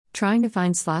Trying to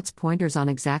find slots pointers on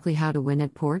exactly how to win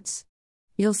at ports?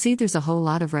 You'll see there's a whole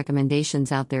lot of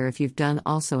recommendations out there if you've done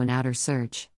also an outer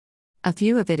search. A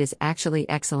few of it is actually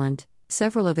excellent,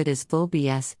 several of it is full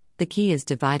BS, the key is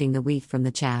dividing the wheat from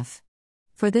the chaff.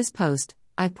 For this post,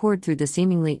 I've poured through the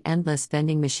seemingly endless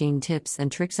vending machine tips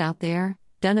and tricks out there,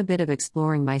 done a bit of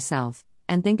exploring myself,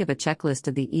 and think of a checklist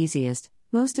of the easiest,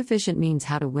 most efficient means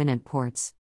how to win at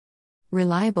ports.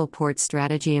 Reliable port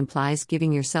strategy implies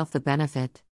giving yourself the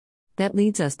benefit. That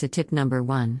leads us to tip number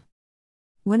 1.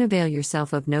 1. Avail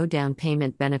yourself of no down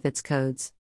payment benefits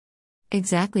codes.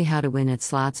 Exactly how to win at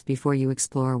slots before you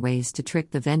explore ways to trick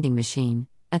the vending machine,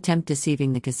 attempt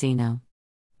deceiving the casino.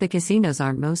 The casinos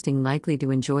aren't most likely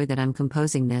to enjoy that I'm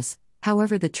composing this,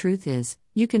 however, the truth is,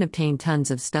 you can obtain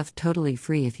tons of stuff totally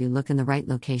free if you look in the right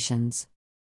locations.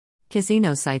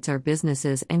 Casino sites are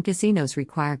businesses and casinos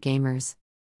require gamers.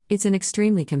 It's an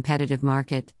extremely competitive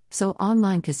market, so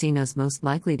online casinos most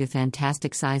likely do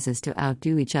fantastic sizes to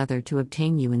outdo each other to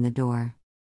obtain you in the door.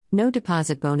 No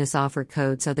deposit bonus offer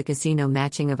codes are the casino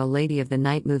matching of a lady of the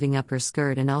night moving up her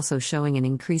skirt and also showing an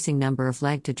increasing number of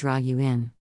leg to draw you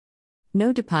in.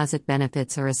 No deposit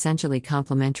benefits are essentially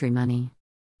complimentary money.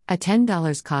 A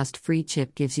 $10 cost-free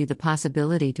chip gives you the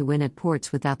possibility to win at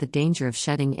ports without the danger of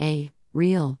shedding a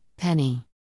real penny.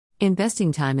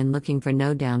 Investing time in looking for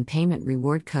no down payment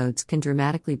reward codes can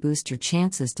dramatically boost your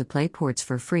chances to play ports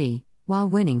for free, while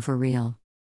winning for real.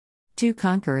 2.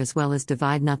 Conquer as well as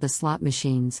divide not the slot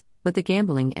machines, but the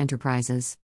gambling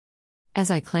enterprises.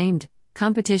 As I claimed,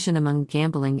 competition among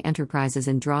gambling enterprises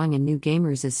in drawing in new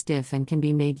gamers is stiff and can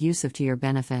be made use of to your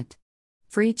benefit.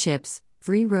 Free chips,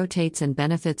 free rotates and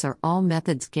benefits are all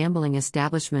methods gambling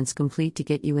establishments complete to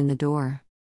get you in the door.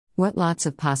 What lots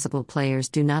of possible players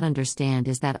do not understand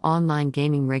is that online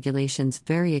gaming regulations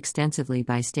vary extensively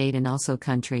by state and also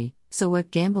country, so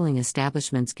what gambling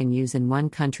establishments can use in one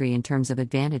country in terms of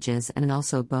advantages and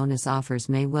also bonus offers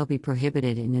may well be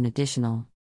prohibited in an additional.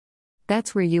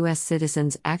 That's where U.S.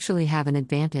 citizens actually have an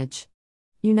advantage.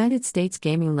 United States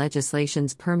gaming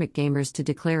legislations permit gamers to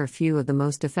declare a few of the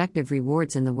most effective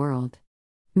rewards in the world.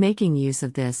 Making use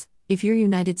of this, if you're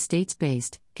United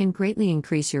States-based, can greatly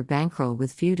increase your bankroll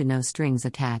with few to no strings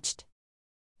attached.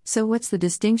 So what's the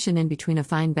distinction in between a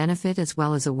fine benefit as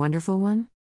well as a wonderful one?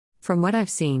 From what I've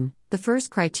seen, the first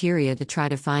criteria to try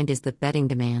to find is the betting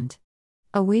demand.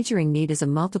 A wagering need is a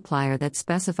multiplier that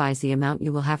specifies the amount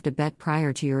you will have to bet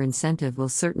prior to your incentive will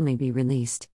certainly be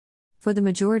released. For the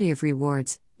majority of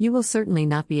rewards, you will certainly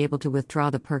not be able to withdraw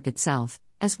the perk itself,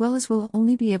 as well as will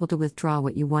only be able to withdraw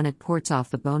what you won at ports off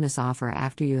the bonus offer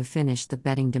after you have finished the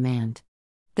betting demand.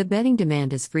 The betting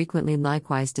demand is frequently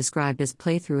likewise described as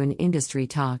playthrough in industry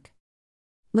talk.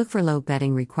 Look for low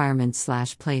betting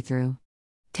requirements/playthrough.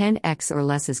 10x or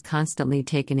less is constantly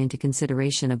taken into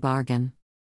consideration a bargain.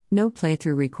 No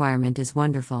playthrough requirement is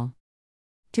wonderful.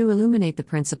 To illuminate the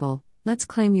principle, let's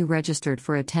claim you registered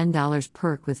for a $10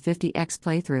 perk with 50x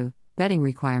playthrough, betting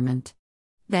requirement.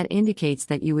 That indicates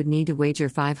that you would need to wager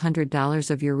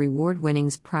 $500 of your reward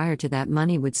winnings prior to that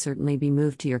money would certainly be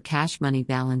moved to your cash money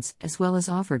balance as well as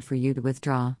offered for you to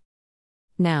withdraw.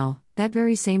 Now, that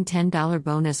very same $10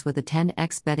 bonus with a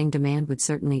 10x betting demand would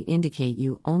certainly indicate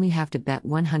you only have to bet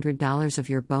 $100 of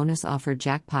your bonus offer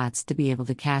jackpots to be able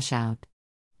to cash out.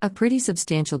 A pretty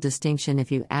substantial distinction if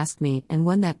you ask me, and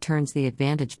one that turns the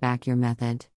advantage back your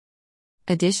method.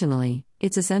 Additionally,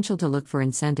 it's essential to look for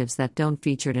incentives that don't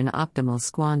feature an optimal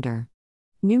squander.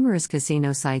 Numerous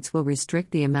casino sites will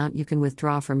restrict the amount you can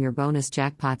withdraw from your bonus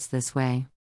jackpots this way.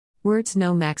 Words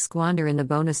no max squander in the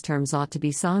bonus terms ought to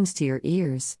be songs to your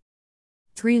ears.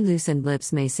 3. Loosened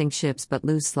lips may sink ships, but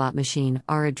loose slot machine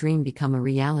are a dream become a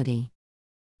reality.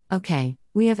 Okay,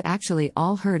 we have actually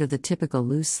all heard of the typical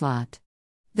loose slot.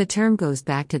 The term goes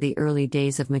back to the early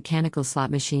days of mechanical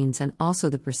slot machines and also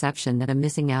the perception that a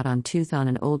missing out on tooth on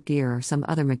an old gear or some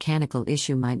other mechanical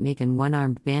issue might make an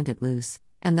one-armed bandit loose,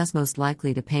 and thus most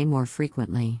likely to pay more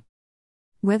frequently.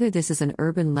 Whether this is an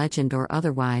urban legend or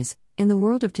otherwise, in the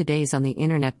world of today's on the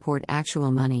internet port actual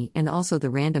money and also the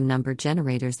random number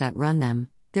generators that run them,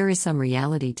 there is some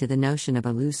reality to the notion of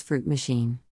a loose fruit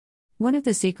machine. One of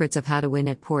the secrets of how to win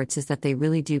at ports is that they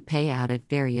really do pay out at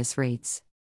various rates.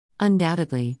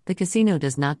 Undoubtedly, the casino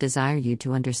does not desire you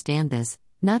to understand this,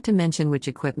 not to mention which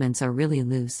equipments are really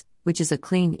loose, which is a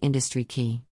clean industry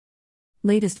key.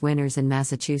 Latest winners in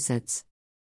Massachusetts.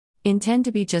 Intend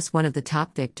to be just one of the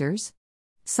top victors?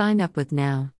 Sign up with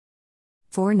now.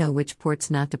 4. Know which ports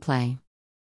not to play.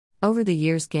 Over the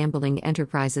years, gambling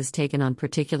enterprises taken on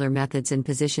particular methods in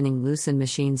positioning loosened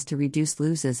machines to reduce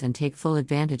loses and take full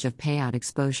advantage of payout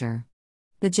exposure.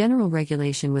 The general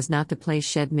regulation was not to place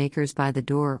shed makers by the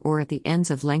door or at the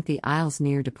ends of lengthy aisles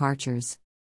near departures.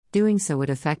 Doing so would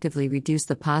effectively reduce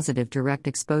the positive direct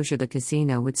exposure the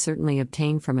casino would certainly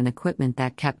obtain from an equipment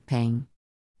that kept paying.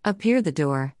 Appear the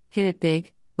door, hit it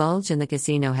big, bulge, and the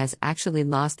casino has actually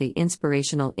lost the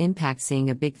inspirational impact seeing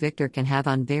a big victor can have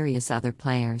on various other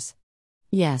players.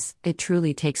 Yes, it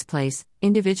truly takes place,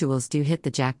 individuals do hit the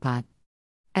jackpot.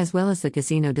 As well as the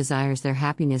casino desires their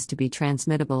happiness to be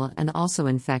transmittable and also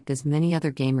infect as many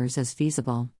other gamers as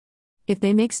feasible. If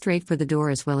they make straight for the door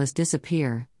as well as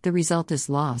disappear, the result is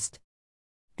lost.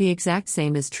 The exact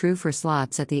same is true for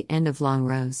slots at the end of long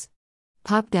rows.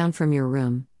 Pop down from your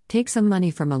room, take some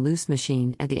money from a loose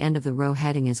machine at the end of the row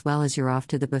heading as well as you're off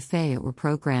to the buffet or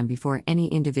program before any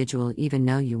individual even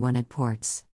know you won at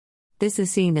ports. This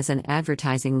is seen as an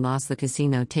advertising loss the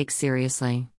casino takes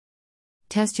seriously.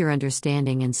 Test your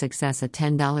understanding and success at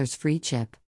 $10 free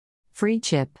chip. Free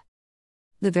chip.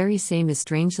 The very same is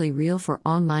strangely real for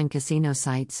online casino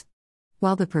sites.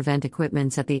 While the prevent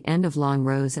equipments at the end of long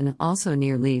rows and also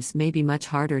near leaves may be much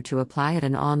harder to apply at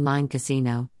an online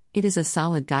casino, it is a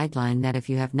solid guideline that if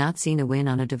you have not seen a win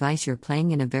on a device you're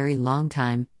playing in a very long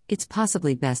time, it's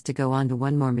possibly best to go on to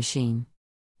one more machine.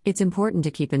 It's important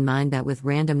to keep in mind that with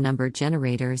random number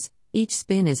generators, each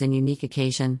spin is a unique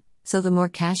occasion. So the more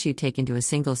cash you take into a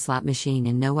single slot machine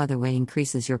in no other way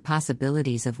increases your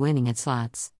possibilities of winning at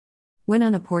slots. When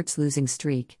on a port's losing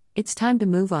streak, it's time to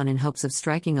move on in hopes of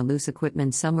striking a loose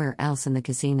equipment somewhere else in the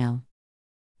casino.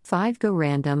 5. Go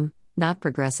random, not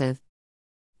progressive.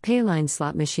 Payline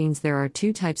slot machines. There are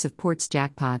two types of ports: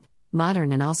 jackpot,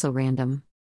 modern, and also random.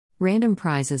 Random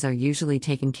prizes are usually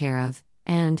taken care of,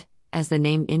 and, as the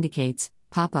name indicates,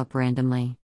 pop up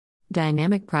randomly.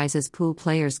 Dynamic prizes pool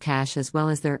players' cash as well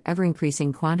as their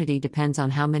ever-increasing quantity depends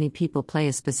on how many people play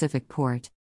a specific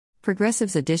port.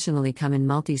 Progressives additionally come in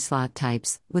multi-slot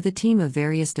types, with a team of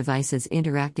various devices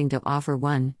interacting to offer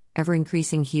one,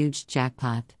 ever-increasing huge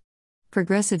jackpot.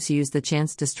 Progressives use the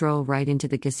chance to stroll right into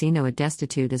the casino a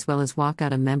destitute as well as walk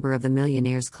out a member of the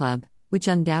Millionaires Club, which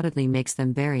undoubtedly makes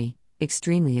them very,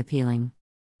 extremely appealing.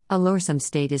 A loresome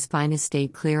state is finest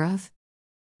stayed clear of?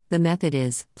 The method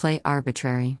is, play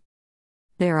arbitrary.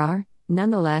 There are,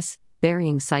 nonetheless,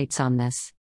 varying sights on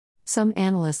this. Some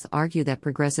analysts argue that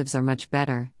progressives are much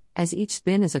better, as each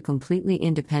spin is a completely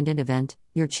independent event,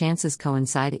 your chances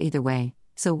coincide either way,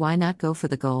 so why not go for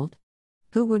the gold?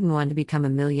 Who wouldn't want to become a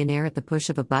millionaire at the push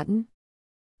of a button?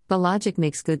 The logic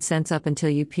makes good sense up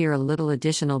until you peer a little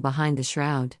additional behind the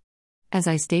shroud. As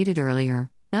I stated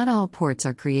earlier, not all ports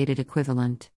are created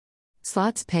equivalent.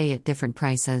 Slots pay at different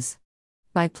prices.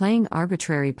 By playing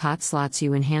arbitrary pot slots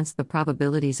you enhance the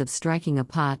probabilities of striking a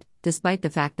pot, despite the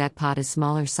fact that pot is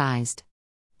smaller sized.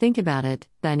 Think about it,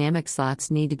 dynamic slots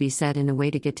need to be set in a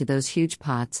way to get to those huge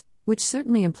pots, which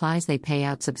certainly implies they pay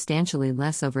out substantially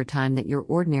less over time than your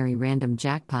ordinary random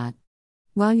jackpot.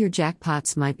 While your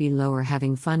jackpots might be lower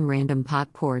having fun random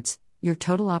pot ports, your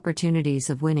total opportunities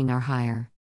of winning are higher.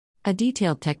 A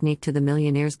detailed technique to the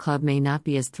Millionaires Club may not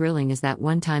be as thrilling as that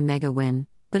one-time mega win,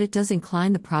 but it does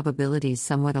incline the probabilities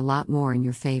somewhat a lot more in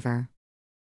your favor.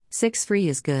 6. Free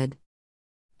is good.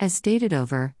 As stated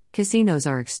over, casinos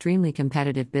are extremely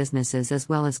competitive businesses as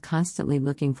well as constantly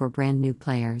looking for brand new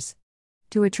players.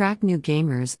 To attract new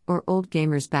gamers, or old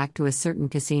gamers back to a certain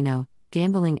casino,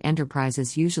 gambling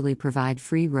enterprises usually provide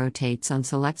free rotates on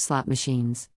select slot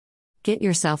machines. Get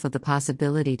yourself of the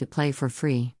possibility to play for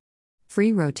free.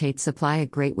 Free rotates supply a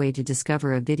great way to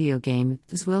discover a video game,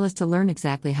 as well as to learn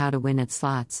exactly how to win at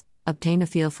slots, obtain a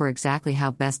feel for exactly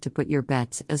how best to put your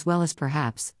bets, as well as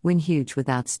perhaps win huge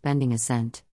without spending a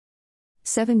cent.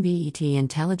 7. Bet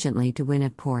intelligently to win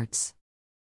at ports.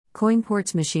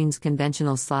 CoinPorts machines.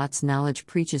 Conventional slots knowledge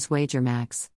preaches wager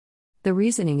max. The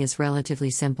reasoning is relatively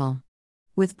simple.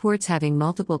 With ports having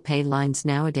multiple pay lines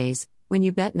nowadays, when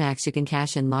you bet max you can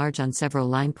cash in large on several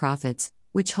line profits,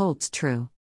 which holds true.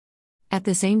 At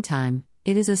the same time,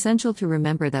 it is essential to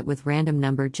remember that with random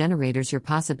number generators your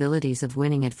possibilities of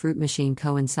winning at fruit machine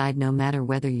coincide no matter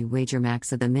whether you wager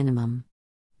max or the minimum.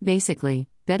 Basically,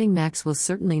 betting max will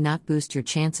certainly not boost your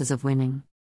chances of winning.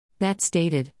 That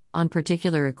stated, on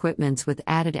particular equipments with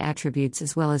added attributes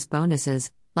as well as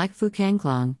bonuses, like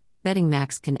Fukanglong, betting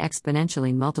max can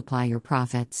exponentially multiply your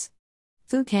profits.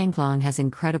 Fukanglong has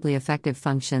incredibly effective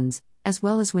functions, as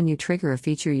well as when you trigger a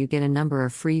feature you get a number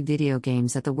of free video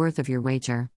games at the worth of your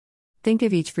wager. Think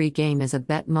of each free game as a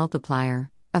bet multiplier,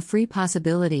 a free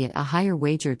possibility at a higher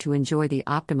wager to enjoy the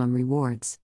optimum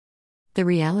rewards. The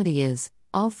reality is,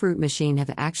 all fruit machine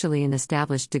have actually an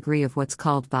established degree of what's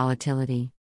called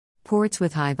volatility. Ports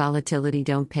with high volatility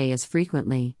don't pay as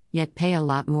frequently, yet pay a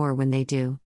lot more when they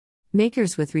do.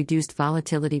 Makers with reduced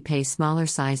volatility pay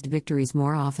smaller-sized victories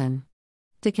more often.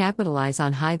 To capitalize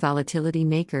on high volatility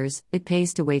makers, it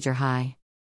pays to wager high.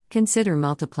 Consider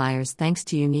multipliers thanks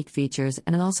to unique features,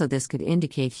 and also this could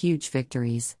indicate huge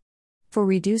victories. For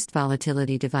reduced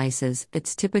volatility devices,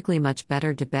 it's typically much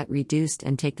better to bet reduced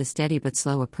and take the steady but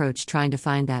slow approach trying to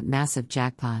find that massive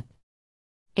jackpot.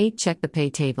 8. Check the pay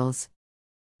tables.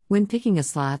 When picking a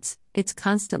slots, it's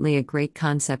constantly a great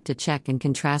concept to check and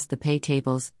contrast the pay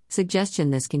tables.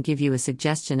 This can give you a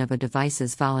suggestion of a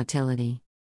device's volatility.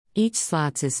 Each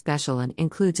slots is special and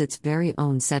includes its very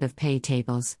own set of pay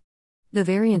tables. The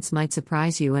variance might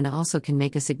surprise you and also can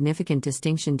make a significant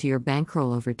distinction to your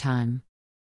bankroll over time.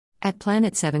 At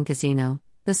Planet 7 Casino,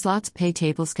 the slots pay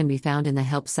tables can be found in the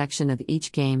help section of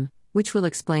each game, which will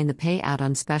explain the payout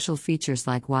on special features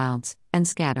like wilds and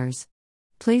scatters.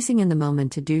 Placing in the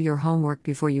moment to do your homework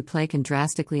before you play can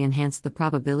drastically enhance the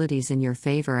probabilities in your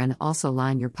favor and also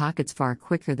line your pockets far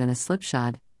quicker than a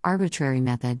slipshod, arbitrary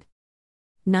method.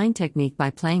 9. Technique by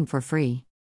playing for free.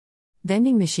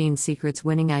 Vending machine secrets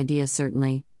winning idea.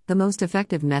 Certainly, the most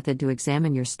effective method to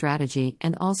examine your strategy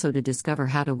and also to discover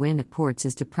how to win at ports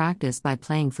is to practice by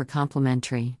playing for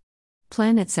complimentary.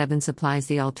 Planet 7 supplies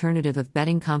the alternative of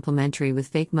betting complimentary with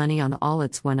fake money on all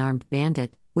its one-armed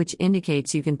bandit, which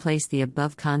indicates you can place the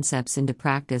above concepts into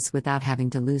practice without having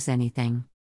to lose anything.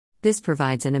 This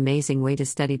provides an amazing way to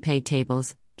study pay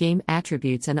tables, game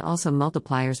attributes, and also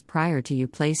multipliers prior to you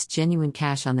place genuine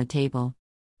cash on the table.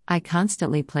 I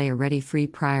constantly play a ready free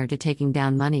prior to taking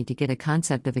down money to get a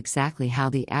concept of exactly how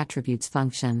the attributes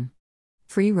function.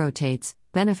 Free rotates,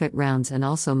 benefit rounds, and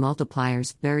also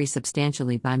multipliers vary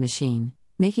substantially by machine,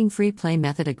 making free play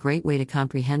method a great way to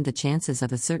comprehend the chances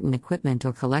of a certain equipment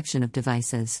or collection of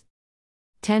devices.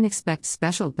 10. Expect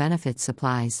special benefit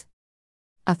supplies.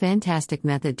 A fantastic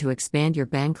method to expand your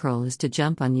bankroll is to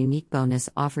jump on unique bonus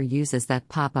offer uses that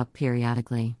pop up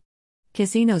periodically.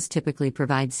 Casinos typically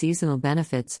provide seasonal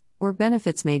benefits, or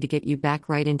benefits made to get you back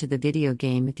right into the video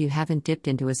game if you haven't dipped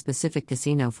into a specific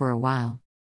casino for a while.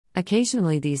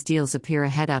 Occasionally these deals appear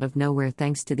ahead out of nowhere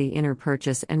thanks to the inner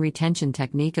purchase and retention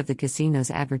technique of the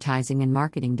casino's advertising and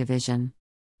marketing division.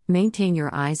 Maintain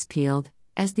your eyes peeled,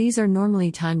 as these are normally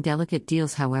time-delicate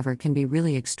deals, however can be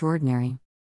really extraordinary.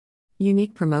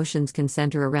 Unique promotions can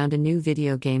center around a new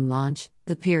video game launch,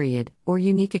 the period, or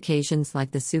unique occasions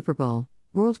like the Super Bowl,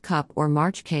 World Cup, or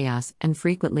March Chaos, and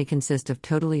frequently consist of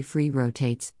totally free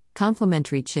rotates,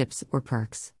 complimentary chips, or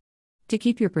perks. To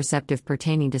keep your perceptive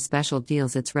pertaining to special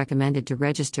deals, it's recommended to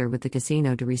register with the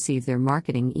casino to receive their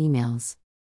marketing emails.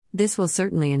 This will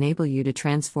certainly enable you to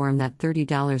transform that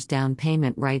 $30 down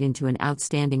payment right into an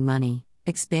outstanding money,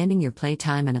 expanding your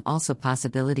playtime and also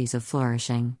possibilities of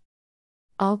flourishing.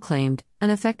 All claimed, an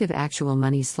effective actual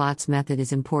money slots method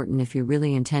is important if you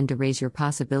really intend to raise your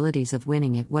possibilities of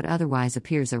winning at what otherwise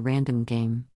appears a random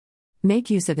game.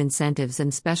 Make use of incentives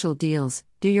and special deals,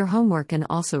 do your homework, and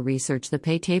also research the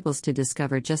pay tables to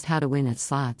discover just how to win at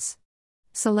slots.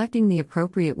 Selecting the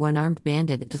appropriate one-armed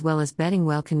bandit as well as betting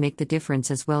well can make the difference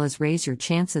as well as raise your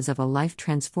chances of a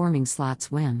life-transforming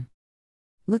slots win.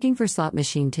 Looking for slot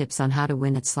machine tips on how to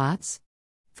win at slots?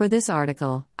 For this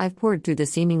article, I've poured through the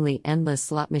seemingly endless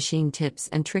slot machine tips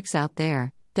and tricks out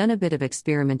there, done a bit of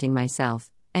experimenting myself,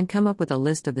 and come up with a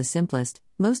list of the simplest,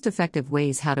 most effective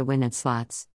ways how to win at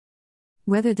slots.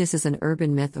 Whether this is an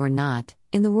urban myth or not,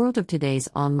 in the world of today's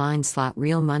online slot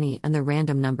real money and the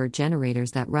random number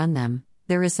generators that run them,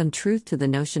 there is some truth to the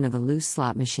notion of a loose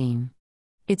slot machine.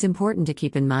 It's important to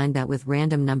keep in mind that with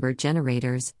random number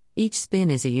generators, each spin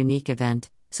is a unique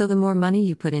event, so the more money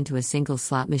you put into a single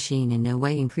slot machine in no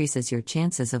way increases your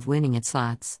chances of winning at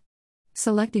slots.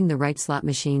 Selecting the right slot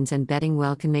machines and betting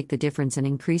well can make the difference and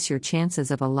increase your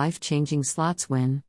chances of a life-changing slots win.